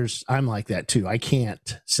 I'm like that too. I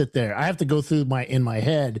can't sit there. I have to go through in my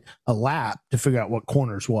head a lap to figure out what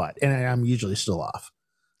corner's what. And I'm usually still off.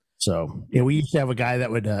 So, we used to have a guy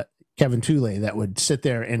that would, Kevin Tooley, that would sit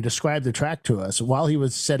there and describe the track to us while he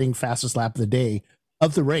was setting fastest lap of the day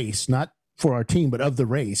of the race, not for our team, but of the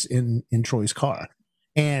race in Troy's car.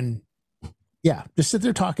 And just sit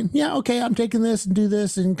there talking. Yeah. Okay. I'm taking this and do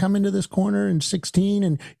this and come into this corner in 16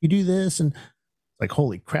 and you do this. And like,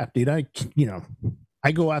 holy crap, dude.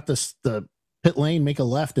 I go out the pit lane, make a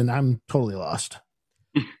left, and I'm totally lost.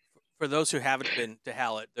 For those who haven't been to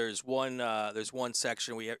Hallett, there's one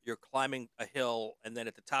section where you're climbing a hill, and then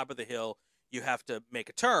at the top of the hill, you have to make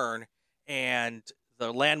a turn, and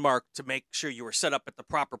the landmark to make sure you were set up at the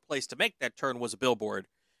proper place to make that turn was a billboard,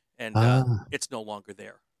 and it's no longer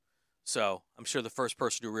there. So I'm sure the first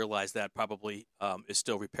person who realized that probably is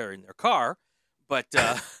still repairing their car, but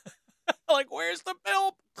like, where's the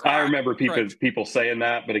bill? I remember people saying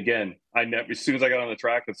that, but again, as soon as I got on the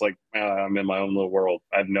track, it's like I'm in my own little world.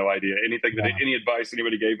 I have no idea any advice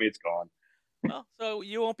anybody gave me. It's gone. Well, so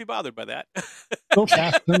you won't be bothered by that. Go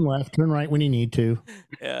fast, turn left, turn right when you need to.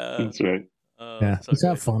 Yeah, that's right. Just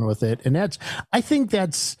have fun with it, and I think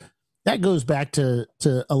that goes back to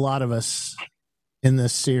a lot of us in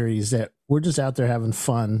this series, that we're just out there having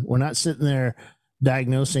fun. We're not sitting there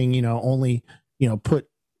diagnosing. Only put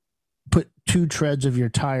 2 treads of your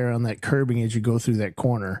tire on that curbing as you go through that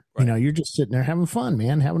corner. Right. You're just sitting there having fun,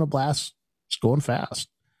 man, having a blast, just going fast,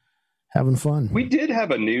 having fun. We did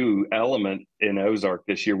have a new element in Ozark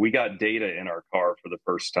this year. We got data in our car for the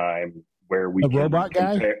first time where we can robot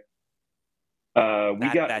compare. We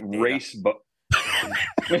got race.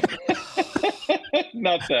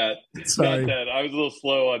 Not that. Sorry. Not that. I was a little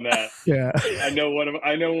slow on that. Yeah. I know one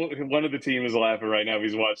of the team is laughing right now if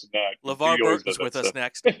he's watching that. LeVar Burton's with us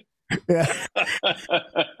next. Yeah.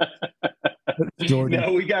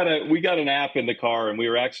 No, we got an app in the car, and we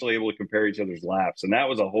were actually able to compare each other's laps, and that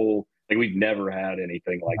was a whole like we'd never had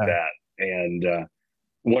anything like that. And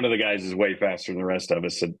one of the guys is way faster than the rest of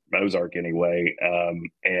us at Ozark anyway,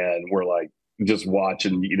 and we're like just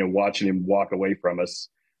watching him walk away from us,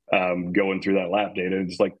 going through that lap data, and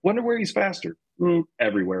just like wonder where he's faster.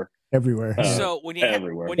 Everywhere. So when you have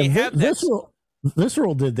that.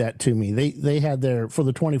 Visceral did that to me. They had for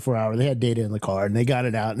the 24 hour, they had data in the car, and they got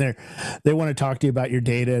it out, and they want to talk to you about your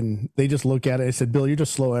data, and they just look at it and said, Bill, you're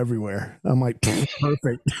just slow everywhere. I'm like,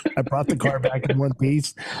 perfect. I brought the car back in one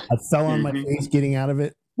piece. I fell on my face getting out of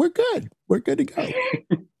it. We're good to go.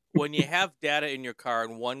 When you have data in your car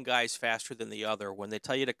and one guy's faster than the other, when they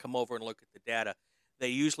tell you to come over and look at the data, they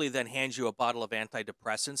usually then hand you a bottle of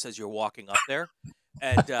antidepressants as you're walking up there,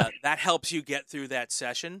 and that helps you get through that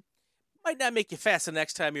session. Might not make you fast the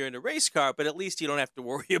next time you're in a race car, but at least you don't have to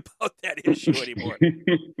worry about that issue anymore.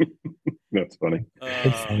 That's funny.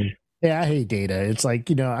 Yeah, I hate data. It's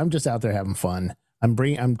like, I'm just out there having fun. I'm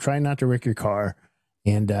trying not to wreck your car,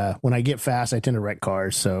 and when I get fast, I tend to wreck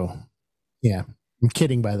cars. So, yeah, I'm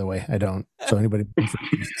kidding. By the way, I don't. So anybody?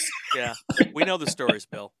 Yeah, we know the stories,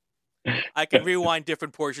 Bill. I can rewind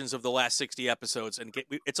different portions of the last 60 episodes, and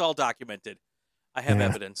it's all documented. I have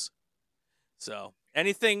evidence. So.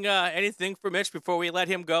 Anything for Mitch before we let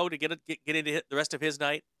him go to get into the rest of his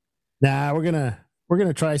night? Nah, we're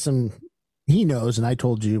gonna try some. He knows, and I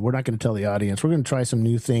told you we're not going to tell the audience. We're going to try some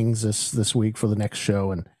new things this week for the next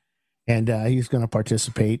show, and he's going to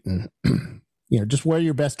participate, and just wear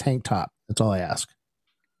your best tank top. That's all I ask.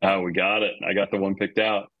 Oh, we got it. I got the one picked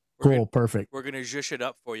out. Cool, perfect. We're gonna zhush it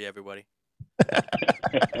up for you, everybody.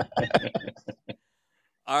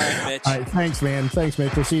 All right, Mitch. All right, thanks, man. Thanks,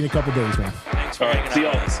 Mitch. We'll see you in a couple days, man. Thanks for hanging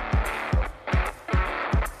out with us.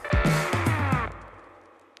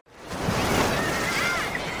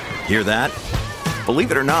 Hear that?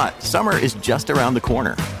 Believe it or not, summer is just around the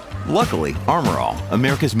corner. Luckily, Armor All,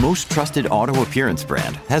 America's most trusted auto appearance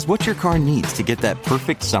brand, has what your car needs to get that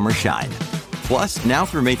perfect summer shine. Plus, now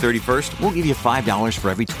through May 31st, we'll give you $5 for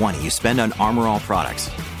every $20 you spend on Armor All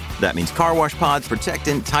products. That means car wash pods,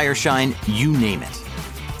 protectant, tire shine, you name it.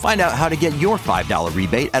 Find out how to get your $5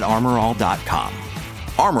 rebate at armorall.com.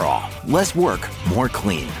 Armor All, less work, more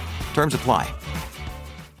clean. Terms apply.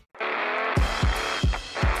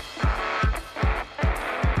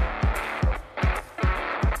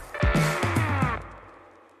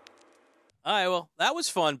 All right, well, that was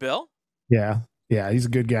fun, Bill. Yeah, he's a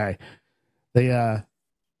good guy. They're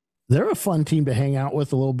a fun team to hang out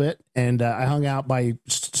with a little bit, and I hung out by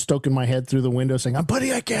stoking my head through the window saying, I'm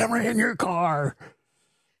putting a camera in your car.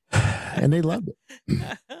 And they loved it.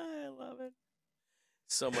 I love it.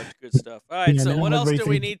 So much good stuff. All right, so what else do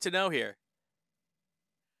we need to know here?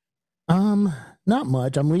 Not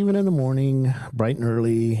much. I'm leaving in the morning, bright and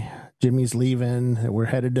early. Jimmy's leaving. We're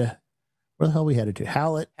headed to, where the hell are we headed to?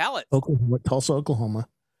 Hallett, Oklahoma, Tulsa, Oklahoma.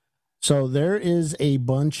 So there is a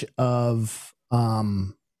bunch of,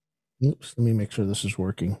 oops, let me make sure this is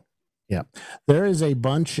working. Yeah. There is a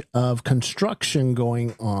bunch of construction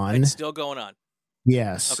going on. It's still going on.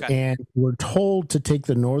 Yes. Okay. And we're told to take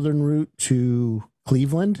the northern route to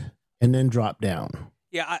Cleveland and then drop down.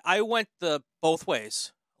 Yeah, I went both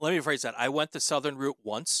ways. Let me rephrase that. I went the southern route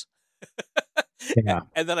once. Yeah.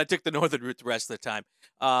 And then I took the northern route the rest of the time.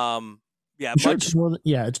 Yeah, sure it's northern.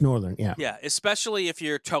 Yeah, it's northern. Yeah. Yeah, especially if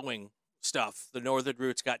you're towing stuff. The northern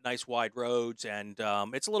route's got nice wide roads, and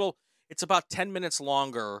it's about 10 minutes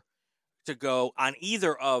longer to go on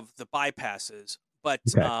either of the bypasses. But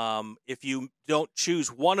okay. If you don't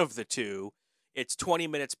choose one of the two, it's 20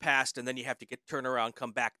 minutes past, and then you have to turn around,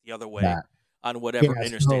 come back the other way on whatever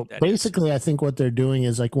interstate that basically, is. I think what they're doing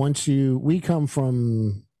is like we come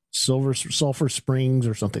from Sulphur Springs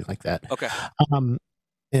or something like that. Okay.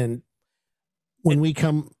 And when we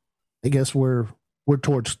come, I guess we're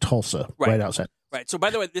towards Tulsa, right outside. Right. So,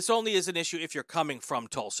 by the way, this only is an issue if you're coming from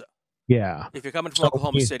Tulsa. Yeah. If you're coming from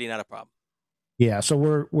Oklahoma City, not a problem. Yeah. So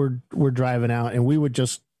we're driving out, and we would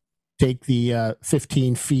just take the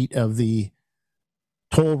 15 feet of the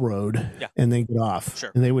toll road and then get off.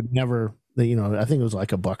 Sure. And they would never, I think it was like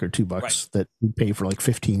 $1 or $2 that we pay for like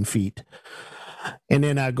 15 feet. And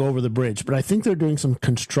then I go over the bridge, but I think they're doing some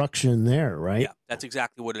construction there, right? Yeah, that's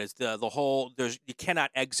exactly what it is. The whole you cannot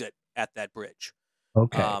exit at that bridge.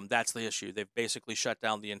 Okay, that's the issue. They've basically shut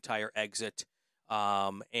down the entire exit,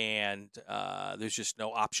 and there's just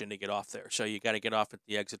no option to get off there. So you got to get off at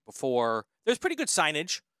the exit before. There's pretty good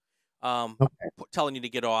signage telling you to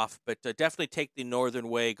get off, but definitely take the northern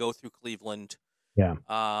way. Go through Cleveland. Yeah.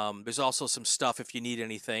 There's also some stuff if you need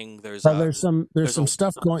anything. There's some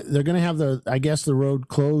stuff going. They're going to have the road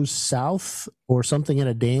closed south or something in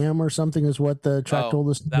a dam or something is what the truck told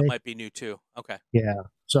us today. That might be new too. Okay. Yeah.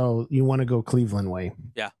 So you want to go Cleveland way.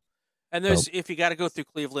 Yeah. And there's if you got to go through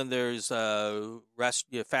Cleveland, there's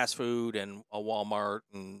fast food and a Walmart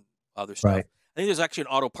and other stuff. Right. I think there's actually an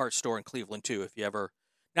auto parts store in Cleveland too. If you ever,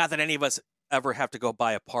 not that any of us ever have to go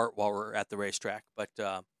buy a part while we're at the racetrack, but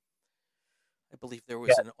I believe there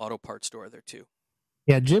was an auto parts store there too.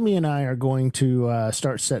 Yeah, Jimmy and I are going to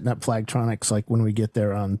start setting up Flagtronics like when we get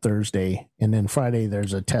there on Thursday, and then Friday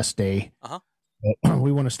there's a test day.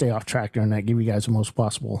 We want to stay off track during that, give you guys the most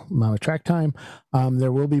possible amount of track time.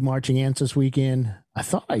 There will be marching ants this weekend. I'm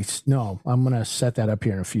going to set that up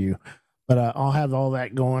here in a few, but I'll have all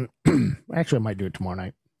that going. Actually, I might do it tomorrow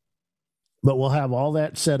night, but we'll have all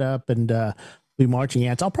that set up and be marching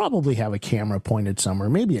ants. I'll probably have a camera pointed somewhere,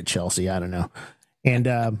 maybe at Chelsea. I don't know. And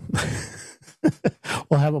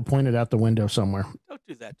we'll have it pointed out the window somewhere. Don't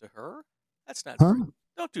do that to her. That's not.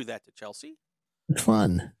 Don't do that to Chelsea. It's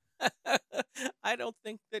fun. I don't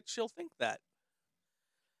think that she'll think that.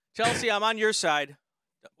 Chelsea, I'm on your side.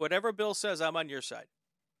 Whatever Bill says, I'm on your side.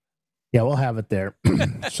 Yeah, we'll have it there.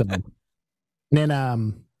 So then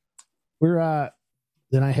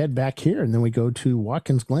then I head back here, and then we go to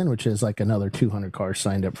Watkins Glen, which is like another 200 cars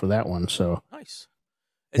signed up for that one. So nice.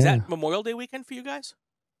 Is that Memorial Day weekend for you guys?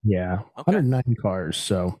 Yeah, okay. 190 cars.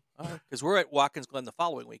 So because we're at Watkins Glen the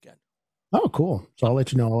following weekend. Oh, cool. So I'll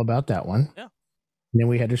let you know all about that one. Yeah. And then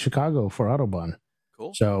we head to Chicago for Autobahn.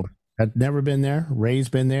 Cool. So I've never been there. Ray's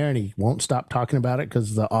been there, and he won't stop talking about it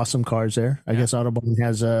because the awesome cars there. I guess Autobahn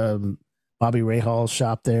has a Bobby Rahall's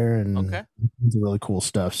shop there, and it's really cool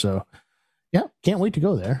stuff. So, yeah, can't wait to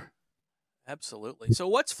go there. Absolutely. So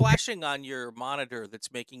what's flashing on your monitor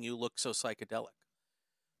that's making you look so psychedelic?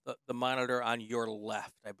 The monitor on your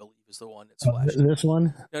left, I believe, is the one that's flashing. This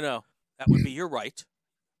one? No. That would be your right.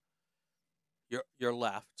 Your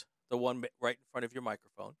left. The one right in front of your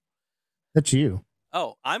microphone. That's you.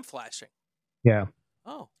 Oh, I'm flashing. Yeah.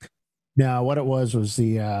 Oh. No, what it was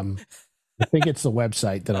the I think it's the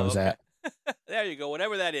website that I was at. There you go.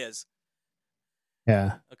 Whatever that is.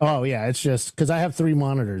 Yeah. Okay. Oh, yeah. It's just because I have 3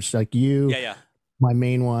 monitors, like Yeah. my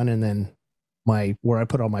main one, and then where I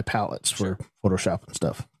put all my palettes for Photoshop and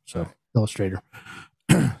stuff. So Illustrator.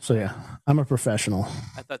 So yeah, I'm a professional.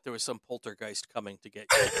 I thought there was some poltergeist coming to get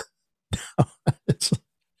you.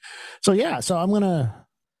 So yeah,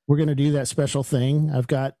 we're gonna do that special thing.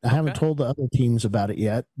 I haven't told the other teams about it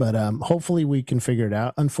yet, but hopefully we can figure it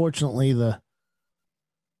out. Unfortunately, the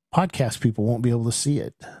podcast people won't be able to see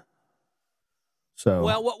it. So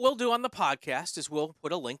well, what we'll do on the podcast is we'll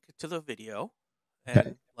put a link to the video,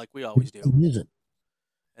 and like we always do, use it,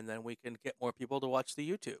 and then we can get more people to watch the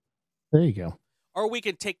YouTube. There you go. Or we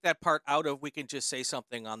can take that part out of. We can just say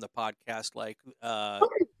something on the podcast, like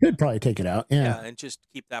could probably take it out, yeah, and just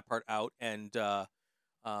keep that part out, and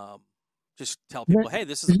just tell people, hey,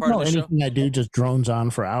 this is the part of the show. Anything I do just drones on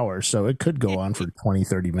for hours, so it could go on for 20,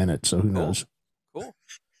 30 minutes. So who knows? Cool.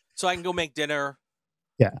 So I can go make dinner.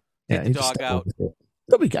 Yeah. Take the dog out.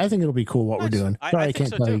 I think it'll be cool what we're doing. Sorry, I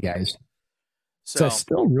can't tell you guys. So I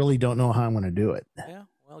still really don't know how I'm going to do it. Yeah.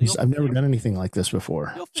 Well, I've never done anything like this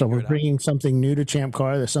before. So we're bringing something new to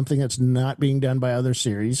ChampCar. There's something that's not being done by other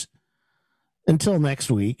series until next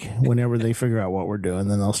week, whenever they figure out what we're doing,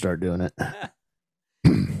 then they'll start doing it.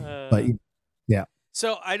 But yeah.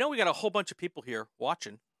 So I know we got a whole bunch of people here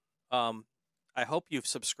watching. I hope you've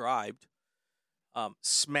subscribed,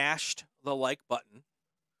 smashed the like button,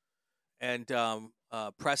 and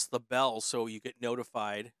press the bell so you get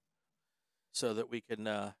notified, so that we can,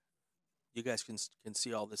 you guys can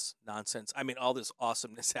see all this nonsense. I mean, all this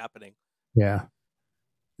awesomeness happening. Yeah.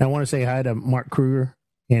 I want to say hi to Mark Kruger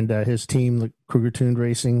and his team, the Kruger Tuned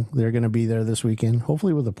Racing. They're going to be there this weekend,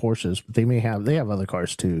 hopefully with the Porsches, but they have other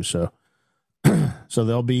cars too. So, so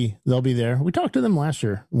they'll be there. We talked to them last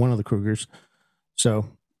year, one of the Krugers. So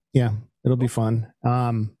yeah, it'll be fun.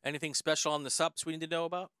 Anything special on the subs we need to know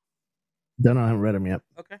about? Don't know. I haven't read them yet.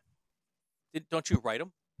 Okay. Don't you write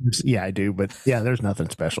them? Yeah, I do, but yeah, there's nothing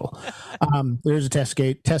special. There's a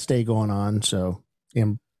test day going on. So,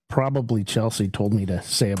 and probably Chelsea told me to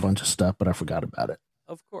say a bunch of stuff, but I forgot about it.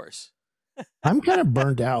 Of course. I'm kind of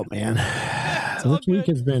burned out, man.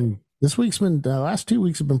 This week's been the last 2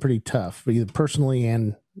 weeks have been pretty tough, either personally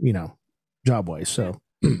and, job wise. So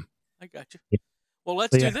I got you. Well,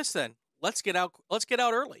 let's do this then. Let's get out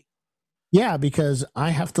early. Yeah, because I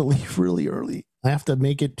have to leave really early. I have to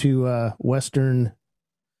make it to Western.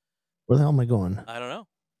 Where the hell am I going? I don't know.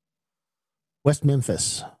 West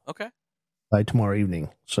Memphis. Okay. By tomorrow evening.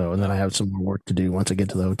 So, and then I have some more work to do once I get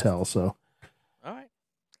to the hotel. So, all right.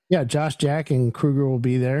 Yeah, Josh, Jack, and Kruger will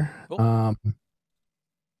be there. Cool.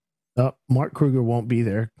 Mark Kruger won't be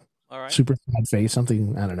there. All right. Super sad face.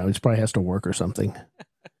 Something, I don't know. He probably has to work or something.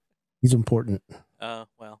 He's important.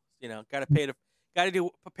 Well, got to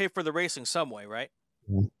pay for the racing some way, right?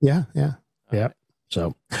 Yeah. Yeah. Right.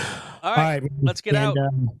 So, all right. Let's get out.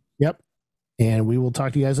 Yep. And we will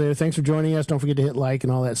talk to you guys later. Thanks for joining us. Don't forget to hit like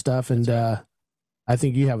and all that stuff. And I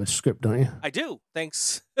think you have a script, don't you? I do.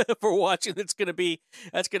 Thanks for watching. That's going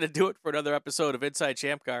to do it for another episode of Inside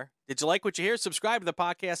ChampCar. Did you like what you hear? Subscribe to the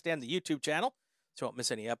podcast and the YouTube channel so you won't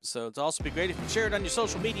miss any episodes. Also, be great if you share it on your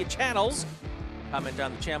social media channels. Comment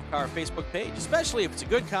on the ChampCar Facebook page, especially if it's a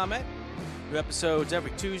good comment. New episodes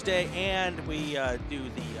every Tuesday, and we do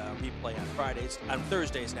the replay on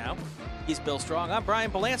Thursdays now. He's Bill Strong. I'm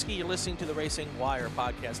Brian Polanski. You're listening to the Racing Wire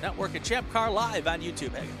Podcast Network at ChampCar Live on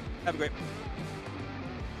YouTube. Hey, have a great one.